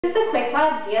This is the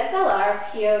Quik DSLR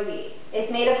POV.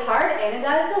 It's made of hard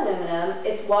anodized aluminum,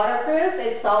 it's waterproof,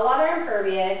 it's saltwater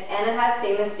impervious, and it has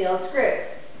stainless steel screws.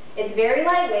 It's very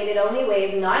lightweight, it only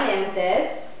weighs 9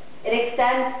 ounces, it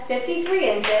extends 53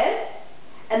 inches,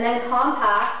 and then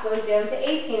compact goes down to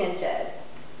 18 inches.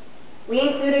 We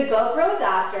include a GoPro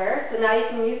adapter, so now you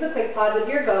can use the Quik with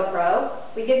your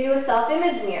GoPro. We give you a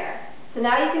self-image mirror, so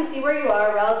now you can see where you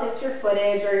are relative to your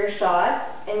footage or your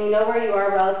shots, and you know where you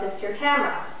are relative to your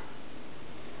camera.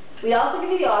 We also give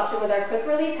you the option with our quick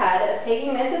release head of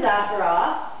taking this adapter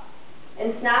off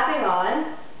and snapping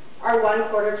on our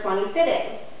 1/4 20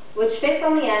 fitting, which fits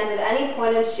on the ends of any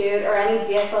point and shoot or any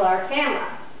DSLR camera.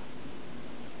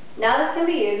 Now this can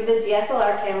be used with a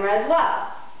DSLR camera as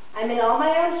well. I'm in all my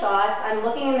own shots, I'm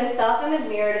looking in the self-image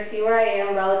mirror to see where I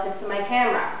am relative to my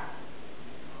camera.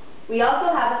 We also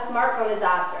have a smartphone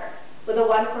adapter with a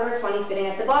 1/4 20 fitting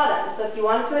at the bottom. So if you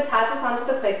wanted to attach this onto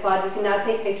the Quik you can now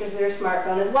take pictures with your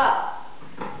smartphone as well.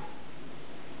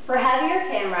 For heavier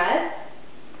cameras,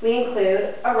 we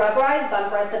include a rubberized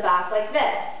bumper at the back like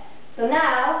this. So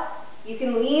now you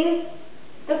can lean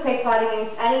the Quik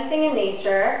against anything in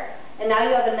nature, and now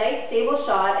you have a nice stable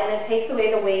shot, and it takes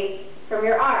away the weight from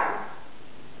your arm.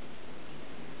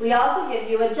 We also give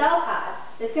you a gel pad.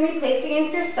 This can be placed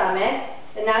against your stomach,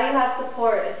 and now you have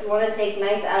support if you want to take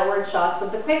nice outward shots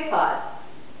with the Quik.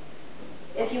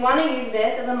 If you want to use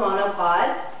this as a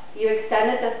monopod, you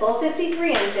extend it to full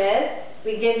 53 inches.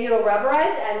 We give you a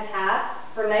rubberized end cap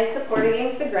for nice support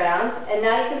against the ground, and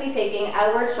now you can be taking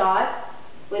outward shots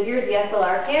with your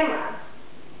DSLR camera.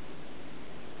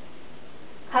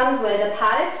 Comes with a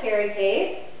padded carry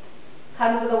case,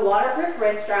 comes with a waterproof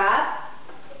wrist strap,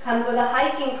 comes with a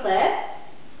hiking clip,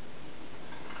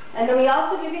 and then we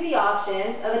also give you the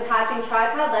option of attaching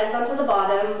tripod legs onto the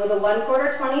bottom with a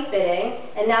 1/4 20 fitting,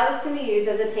 and now this can be used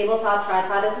as a tabletop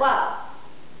tripod as well.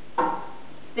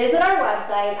 Visit our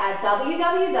website at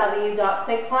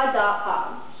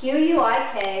www.quikpod.com.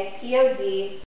 QUIKPOD